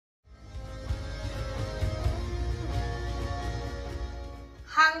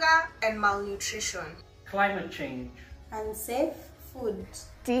hunger and malnutrition, climate change, unsafe food,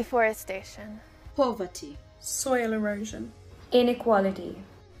 deforestation, poverty, soil erosion, inequality,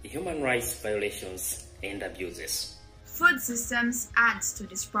 human rights violations and abuses. Food systems adds to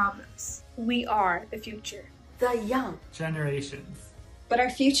these problems. We are the future. the young generations. But our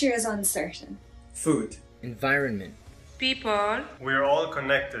future is uncertain. Food, environment, people. We're all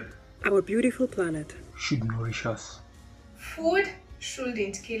connected. Our beautiful planet should nourish us. Food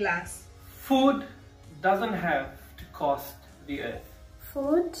shouldn't kill us. Food doesn't have to cost the earth.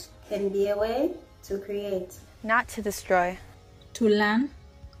 Food can be a way to create, not to destroy. To learn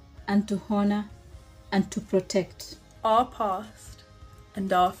and to honor and to protect our past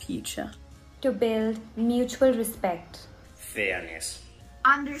and our future. To build mutual respect, fairness,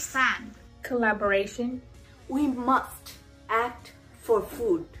 understand, collaboration. We must act for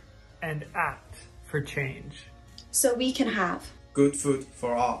food and act for change. So we can have good food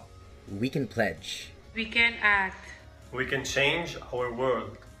for all. We can pledge. We can act. We can change our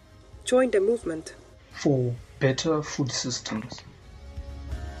world. Join the movement for better food systems.